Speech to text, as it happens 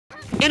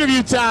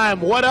Interview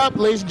time. What up,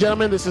 ladies and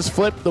gentlemen? This is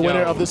Flip, the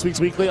winner of this week's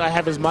weekly. I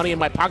have his money in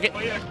my pocket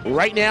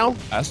right now.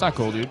 That's not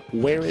cool, dude.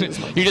 Where is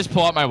my You just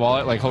pull out my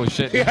wallet like, holy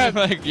shit. Yeah.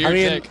 Like, you're I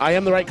mean, dick. I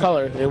am the right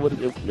color.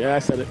 Yeah, I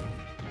said it.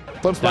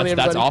 Flip's money,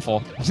 That's everybody.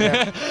 awful.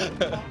 Yeah.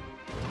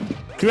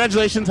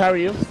 Congratulations. How are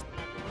you?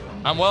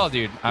 I'm well,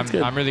 dude.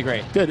 I'm really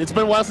great. Good. It's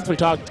been a while since we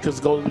talked because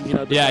Golden,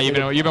 Yeah, you've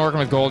been working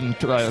with Golden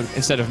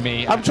instead of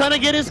me. I'm trying to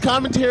get his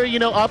commentary,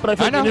 up, and I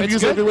think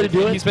interviews are a good way to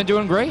do it. He's been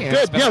doing great.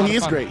 Good. Yeah, he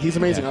is great. He's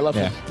amazing. I love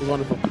him. He's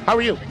wonderful. How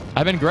are you?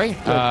 I've been great.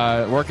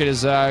 Work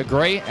is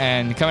great,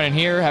 and coming in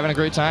here, having a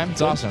great time.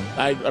 It's awesome.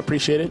 I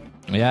appreciate it.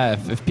 Yeah,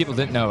 if people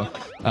didn't know,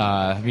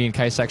 me and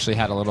Kais actually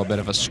had a little bit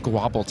of a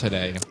squabble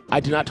today.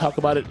 I did not talk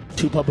about it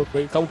too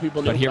publicly. A couple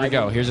people know. But here we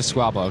go. Here's a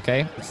squabble,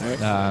 okay?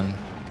 Right.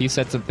 He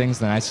said some things,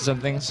 then I said some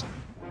things.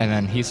 And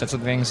then he said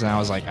some things, and I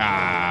was like,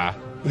 ah.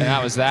 And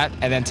that was that.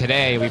 And then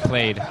today we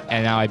played,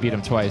 and now I beat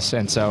him twice.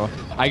 And so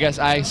I guess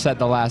I said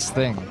the last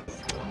thing.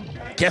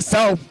 Guess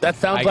so. That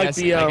sounds like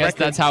the I guess record.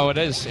 that's how it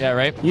is. Yeah,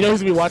 right? You know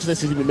who's going to be watching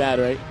this? He's going to be mad,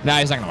 right? Nah,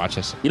 he's not going to watch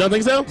this. You don't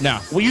think so? No.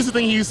 We used to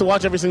think he used to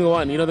watch every single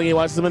one. You don't think he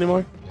watches them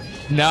anymore?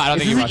 No, I don't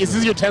think he watches Is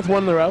this your 10th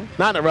one in a row?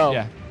 Not in a row.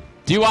 Yeah.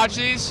 Do you watch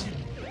these?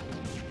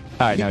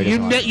 All right, no, he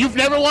doesn't watch. You've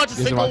never watched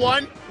a single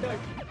one?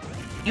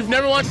 You've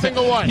never watched a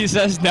single one? He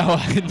says no.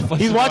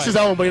 He watches his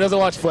own, but he doesn't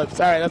watch Flips.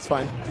 All right, that's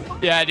fine.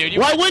 Yeah, dude.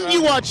 Why wouldn't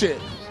you watch it?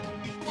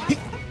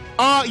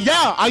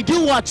 Yeah, I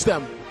do watch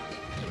them.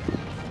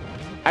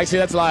 Actually,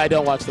 that's a lie. I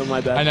don't watch them. My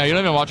bad. I know you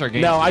don't even watch our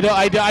games. No, I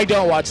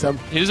don't watch them.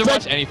 He doesn't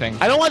watch anything.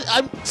 I don't watch.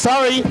 I'm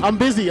sorry. I'm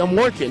busy. I'm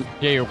working.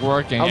 Yeah, you're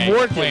working. I'm You're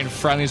working. playing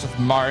friendlies with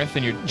Marth,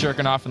 and you're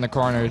jerking off in the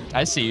corner.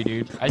 I see you,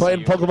 dude.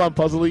 Playing Pokemon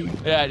Puzzle League.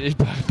 Yeah, just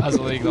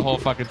Puzzle League the whole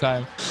fucking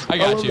time. I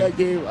got I love you. that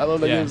game. I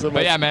love that game so much.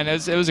 But yeah, man,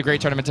 it was a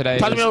great tournament today.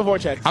 Talk to me about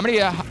Vortex. How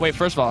many? Wait,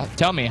 first of all,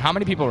 tell me how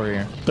many people were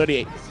here?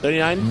 38,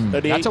 39,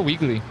 38. That's a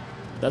weekly.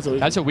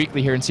 That's a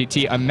weekly here in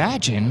CT.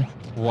 Imagine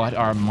what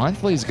our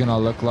monthly is gonna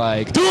look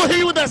like. Dude, hit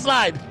you with that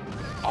slide.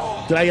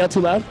 Oh. Did I yell too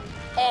loud?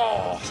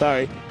 Oh.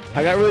 Sorry.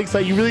 I got really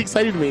excited. You really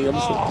excited me.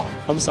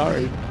 I'm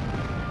sorry.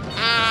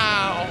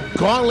 Ow.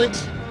 Gauntlet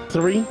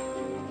 3.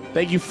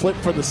 Thank you, Flip,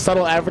 for the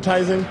subtle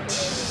advertising.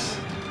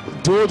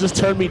 Duel just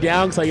turned me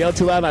down because I yelled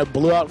too loud and I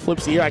blew out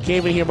Flip's ear. I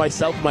can't even hear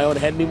myself in my own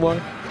head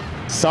anymore.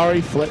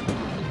 Sorry, Flip.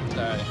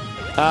 Sorry.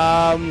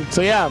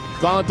 So yeah,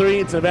 Gauntlet 3,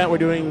 it's an event. We're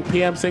doing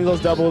PM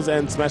singles, doubles,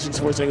 and Smashing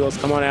 4 singles.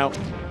 Come on out.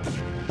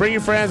 Bring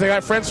your friends. I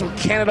got friends from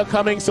Canada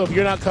coming, so if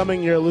you're not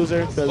coming, you're a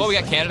loser. Well, we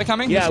got Canada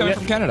coming? Yeah, Who's coming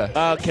from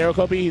Canada? Carol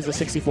Kopi, he's a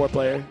 64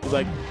 player. He's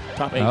like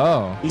top 8.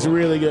 Oh. He's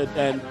really good,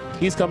 and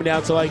he's coming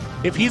down. So like,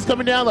 if he's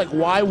coming down, like,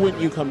 why wouldn't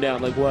you come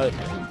down? Like, what?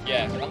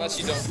 Yeah, unless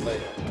you don't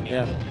play.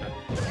 Yeah.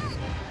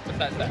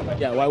 Besides that.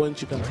 Yeah, why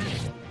wouldn't you come?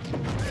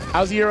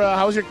 How's your?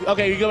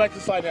 Okay, you go back to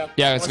the slide now.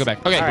 Yeah, let's go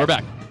back. Okay, we're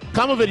back.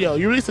 Combo video.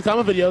 You released a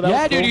combo video.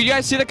 Yeah, dude, you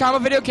guys see the combo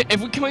video?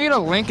 Can we get a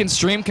link and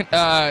stream?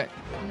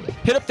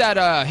 Hit up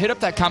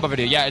that combo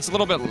video. Yeah, it's a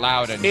little bit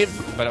loud.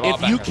 If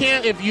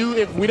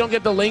we don't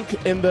get the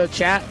link in the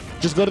chat,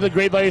 just go to the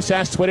Great Value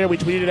Sash Twitter. We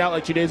tweeted it out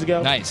like 2 days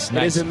ago. Nice.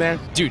 It is in there.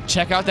 Dude,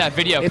 check out that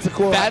video. It's a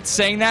cool. That's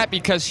saying that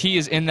because he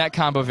is in that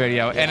combo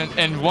video,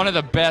 and one of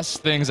the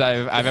best things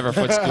I've ever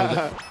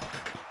footstooled.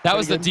 That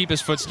was the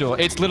deepest footstool.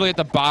 It's literally at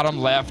the bottom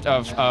left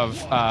of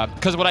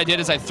because what I did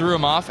is I threw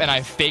him off and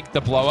I faked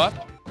the blow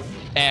up.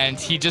 And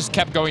he just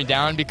kept going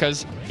down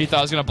because he thought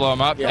I was going to blow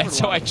him up. Yeah, and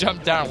so I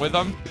jumped down with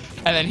him.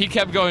 And then he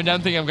kept going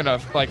down thinking I'm going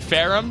to, like,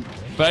 fair him.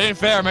 But I didn't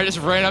fair him. I just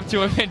ran up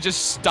to him and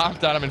just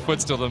stomped on him and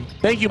footstooled him.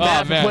 Thank you,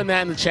 Matt, for putting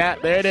that in the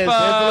chat. There it is. There's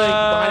the link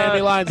behind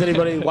enemy lines.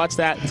 Anybody watch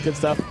that. It's good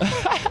stuff.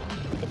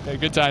 Yeah,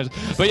 good times.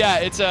 But, yeah,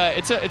 it's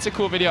a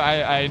cool video.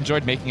 I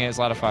enjoyed making it. It's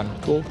a lot of fun.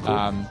 Cool.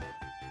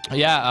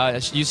 Yeah,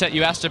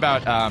 you asked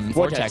about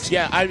Vortex.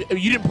 Yeah,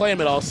 you didn't play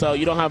him at all, so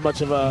you don't have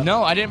much of a...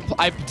 No, I didn't.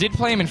 I did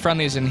play him in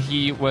friendlies, and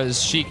he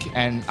was Sheik,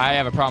 and I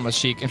have a problem with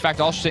Sheik. In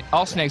fact, all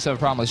snakes have a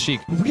problem with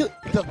Sheik. Really?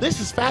 This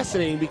is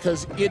fascinating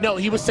because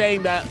he was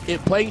saying that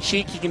if playing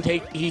Sheik,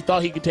 he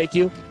thought he could take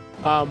you,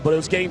 but it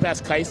was getting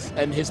past Kais,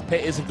 and his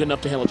pit isn't good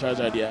enough to handle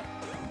Charizard yet.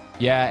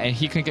 Yeah, and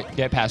he couldn't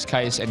get past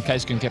Kais, and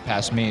Kais couldn't get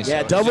past me.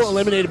 Yeah, so double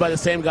eliminated by the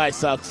same guy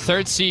sucks.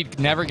 Third seed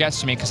never gets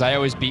to me because I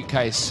always beat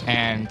Kais,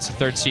 and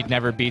third seed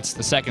never beats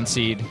the second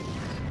seed.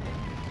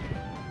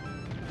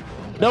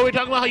 No, we're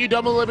talking about how you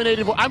double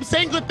eliminated. I'm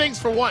saying good things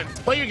for once.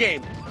 Play your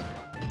game.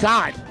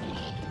 God.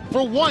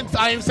 For once,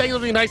 I am saying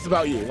something nice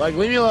about you. Like,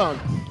 leave me alone.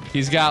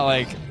 He's got,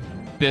 like,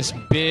 this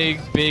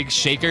big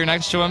shaker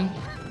next to him.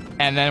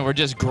 And then we're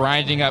just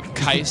grinding up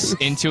Kais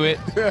into it.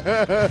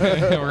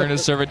 And we're going to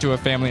serve it to a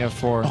family of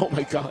 4. Oh,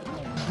 my God.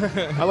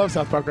 I love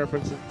South Park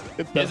references.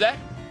 Is that?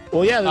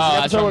 Well, yeah, there's an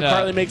episode where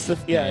Carly makes the...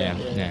 Yeah.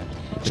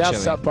 Shout out to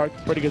South Park.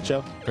 Pretty good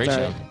show. Great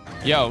show.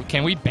 Yo,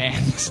 can we ban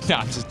this?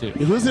 No, just do it.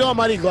 Who's the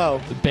almighty glow?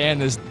 Ban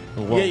this.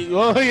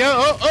 Whoa.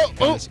 Yeah,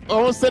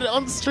 almost said it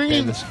on the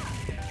stream.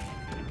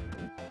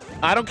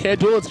 I don't care,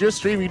 dude. It's your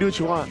stream. You do what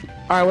you want. All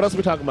right, what else are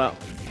we talking about?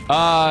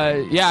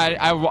 Yeah,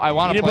 I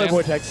want to play him.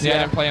 Vortex. Yeah, I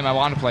didn't play him. I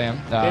want to play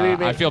him.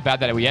 Maybe. I feel bad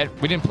that we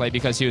didn't play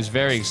because he was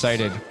very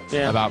excited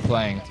about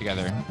playing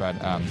together. But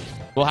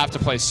we'll have to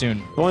play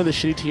soon. If only the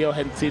shitty TL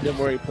hadn't seen him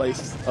where he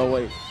placed. Oh,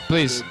 wait.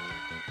 Please.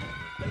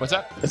 What's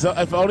up? So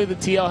if only the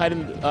TL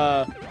hadn't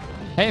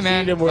hey,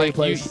 man, seen him where he like,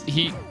 placed.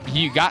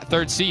 he got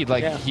 3rd seed.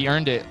 Like, Yeah. he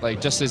earned it,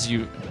 like, just as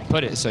you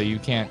put it, so you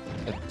can't.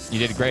 You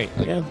did great.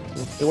 Like, Yeah,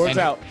 it works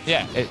out.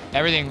 Yeah,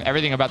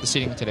 everything about the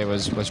seating today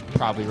was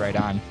probably right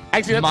on.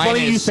 Actually, that's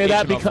funny you say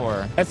that because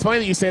HM04. that's funny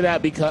that you say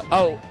that because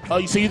so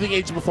you think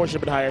HM4 should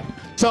have been higher.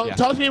 So Yeah.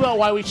 talk to me about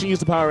why we should use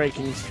the power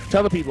rankings.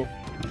 Tell the people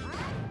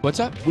What's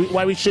up?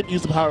 why we shouldn't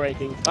use the power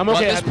rankings. I'm Well,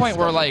 okay. at this point,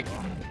 we're like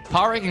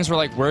power rankings were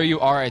like where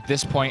you are at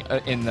this point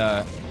in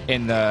the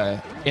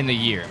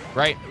year,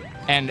 right?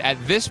 And at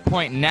this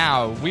point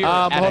now, we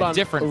are at a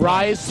different point.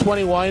 Rise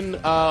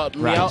 21,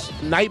 Rise.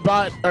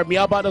 Nightbot or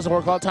Meowbot doesn't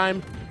work all the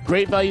time.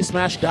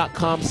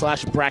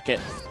 GreatValueSmash.com/bracket.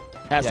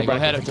 Yeah, go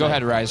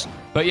ahead, Rise.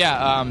 But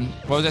yeah,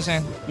 what was I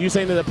saying? You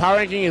saying that the power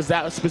ranking is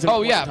that specific?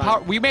 Oh yeah,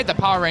 we made the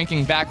power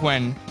ranking back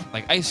when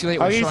like Isolate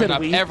was you showing said up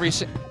we?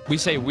 we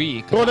say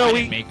we. Well, no, I we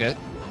didn't make it.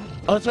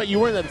 Oh, that's right. You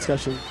were in that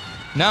discussion.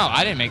 No,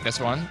 I didn't make this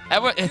one.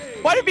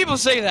 Why do people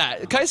say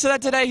that? Kai said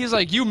that today. He's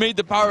like, "You made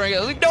the power ranking." I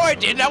was like, "No, I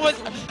didn't. I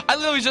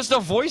literally was just a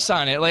voice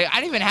on it. Like, I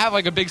didn't even have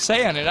like a big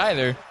say on it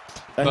either."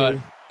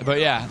 But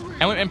yeah,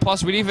 and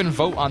plus we didn't even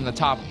vote on the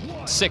top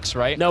 6,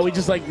 right? No, we were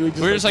just like,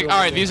 all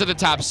right, these are the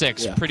top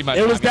 6, pretty much.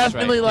 It was obvious,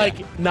 definitely right?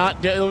 like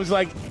not. It was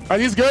like, are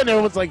these good? And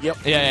everyone's like, yep.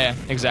 Yeah,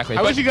 exactly.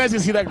 I wish you guys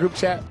could see that group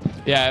chat.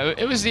 Yeah,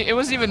 it was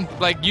even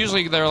like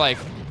usually they're like,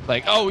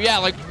 oh yeah,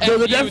 like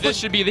No, this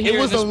should be the here. It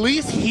was the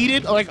least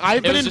heated. Like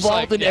I've been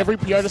involved in yeah. every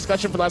PR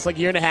discussion for the last like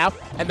year and a half,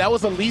 and that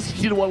was the least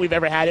heated one we've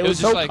ever had. It was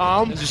so just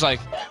calm. It was just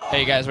like,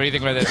 hey guys, what do you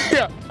think about this?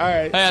 Yeah. All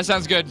right. Hey, that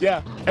sounds good.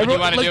 Yeah. Do you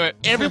want to do it?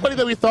 Everybody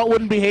that we thought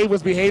wouldn't behave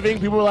was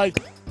behaving. People were like,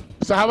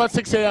 so how about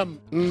 6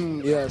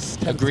 a.m.? Yes.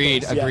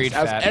 Agreed. Yes. Agreed.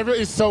 It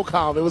was so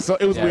calm. It was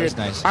weird. It was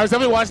nice. I was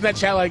definitely watching that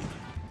chat like,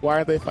 why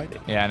aren't they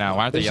fighting? Yeah, no.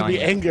 Why aren't they There should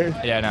yelling? be anger.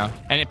 Yeah, no.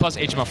 And plus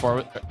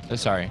HM04.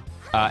 Sorry.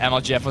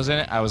 MLGF was in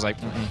it. I was like,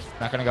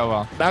 not gonna go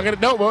well.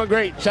 Well,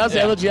 great. Shout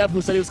out to LGF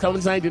who said he was coming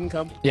tonight, didn't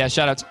come. Yeah,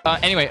 shout outs.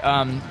 Anyway,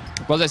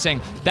 what was I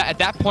saying? That at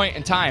that point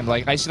in time,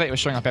 like Isolate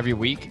was showing up every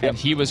week, and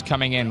he was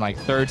coming in like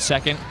 3rd,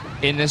 2nd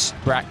in this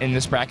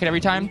bracket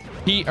every time.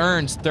 He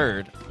earns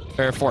 3rd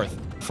or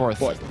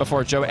 4th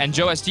before Joe, and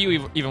Joe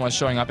SD even was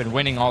showing up and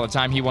winning all the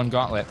time. He won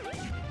Gauntlet,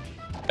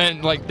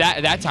 and like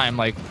that time,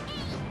 like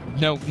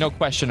no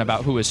question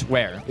about who is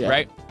where,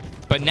 right?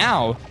 But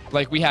now,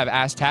 like, we have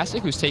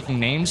Astastic, who's taking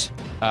names.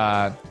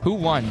 Who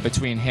won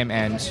between him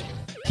and...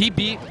 He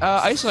beat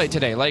Isolate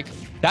today. Like,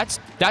 that's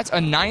a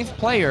 9th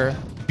player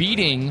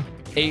beating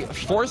a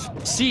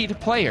 4th seed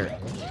player.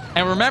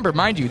 And remember,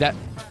 mind you, that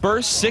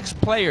first 6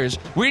 players,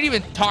 we didn't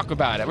even talk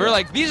about it. We were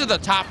like, these are the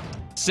top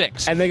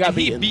 6. And they got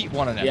beaten. He beat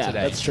one of them today.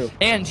 That's true.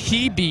 And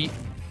he beat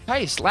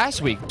Tice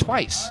last week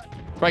twice.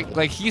 Right?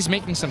 Like, he's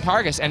making some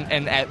progress.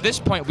 And at this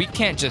point, we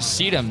can't just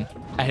seed him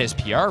at his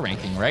PR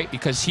ranking, right?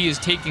 Because he is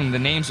taking the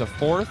names of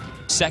 4th,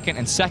 2nd,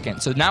 and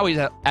 2nd. So now he's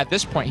at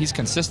this point, he's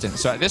consistent.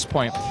 So at this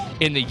point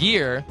in the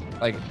year,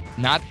 like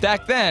not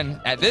back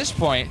then, at this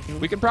point,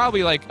 we can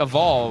probably like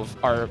evolve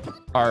our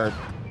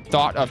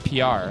thought of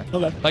PR.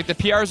 Okay. Like the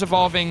PR is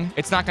evolving.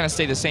 It's not going to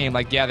stay the same.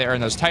 Like, yeah, they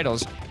earn those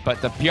titles,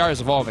 but the PR is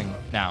evolving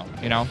now,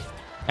 you know?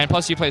 And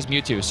plus he plays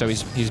Mewtwo, so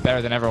he's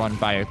better than everyone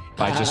by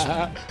just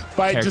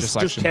character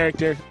selection. Just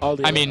character.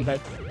 I mean,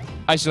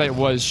 Isolate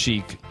was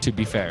Sheik, to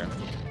be fair.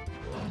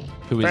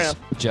 Who is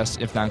just,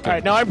 if not good. All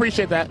right, no, I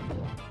appreciate that.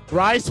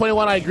 Rise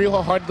 21, I agree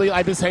wholeheartedly.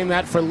 I've been saying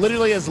that for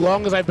literally as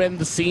long as I've been in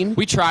the scene.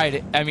 We tried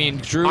it. I mean,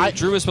 Drew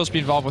was supposed to be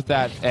involved with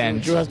that,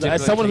 and Drew has,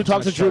 as someone who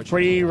talks to Drew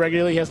pretty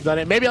regularly, he hasn't done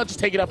it. Maybe I'll just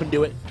take it up and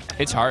do it.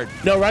 It's hard.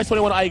 No, Rise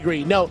 21, I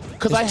agree. No,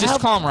 because I have... Just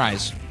call him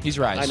Rise. He's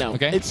Rise. I know.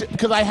 Okay? It's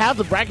because I have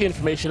the bracket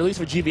information, at least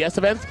for GVS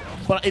events,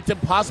 but it's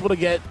impossible to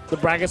get the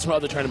brackets from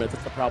other tournaments.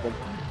 That's the problem.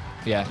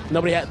 Yeah.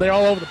 They're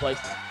all over the place.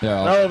 They're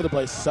all over the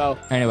place. So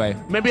anyway,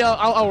 maybe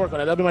I'll work on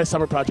it. That'll be my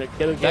summer project.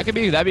 That'd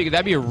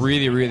be a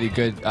really, really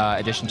good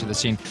addition to the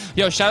scene.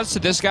 Yo, shout outs to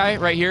this guy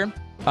right here.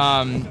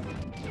 My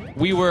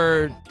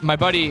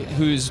buddy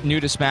who's new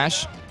to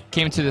Smash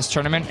came to this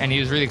tournament and he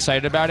was really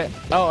excited about it.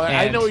 Oh,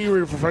 I know what you were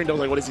referring to.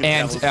 Like, what is he?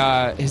 And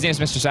his name is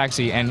Mr.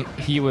 Saxy, and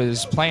he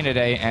was playing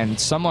today, and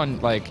someone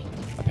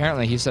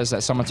apparently he says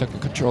that someone took a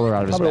controller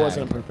out of his bag. Probably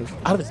wasn't on purpose.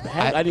 Out of his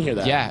bag? I didn't hear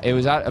that. Yeah, it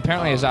was out.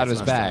 Apparently, it was out of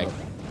his bag.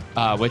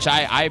 Which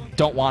I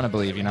don't want to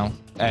believe, you know?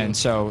 And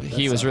so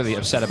he was really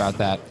upset about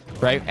that,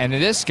 right? And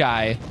this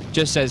guy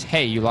just says,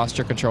 hey, you lost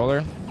your controller?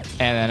 And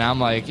then I'm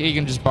like, you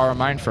can just borrow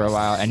mine for a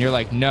while. And you're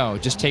like, no,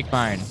 just take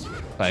mine.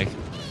 Like,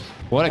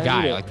 what a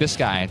guy. Like, this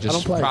guy.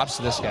 Just props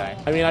to this guy.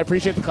 I mean, I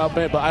appreciate the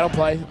compliment, but I don't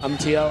play. I'm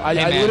TO. I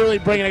literally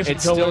bring an extra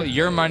controller. It's still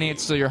your money.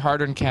 It's still your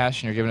hard-earned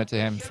cash, and you're giving it to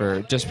him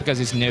for just because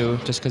he's new,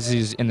 just because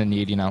he's in the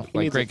need, you know?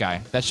 Like, great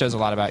guy. That shows a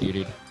lot about you,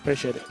 dude.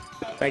 Appreciate it.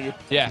 Thank you.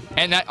 Yeah,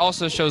 and that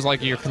also shows,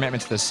 like, your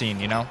commitment to the scene,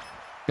 you know?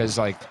 Because,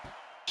 like,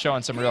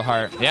 showing some real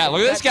heart. Yeah,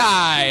 look at this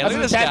guy. Look at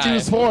this guy. That's what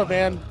tattoos for,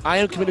 man. I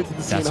am committed to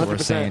the scene. That's 100%. what we're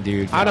saying,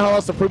 dude. I don't know how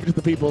else to prove it to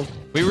the people.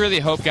 We really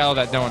hope, Gallo,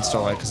 that no one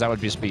stole it, because that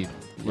would be speed.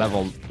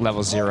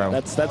 level 0.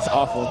 That's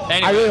awful.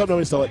 Anyway. I really hope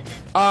nobody stole it.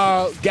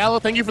 Gallo,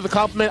 thank you for the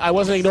compliment. I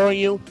wasn't ignoring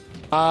you.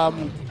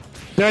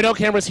 There are no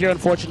cameras here,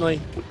 unfortunately.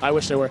 I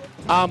wish there were.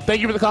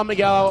 Thank you for the compliment,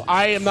 Gallo.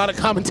 I am not a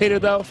commentator,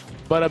 though,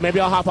 but maybe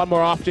I'll hop on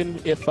more often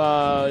if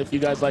you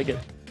guys like it.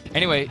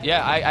 Anyway,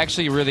 yeah, I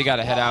actually really got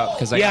to head out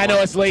because I know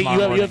it's late.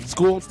 You have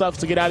school and stuff,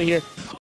 so get out of here.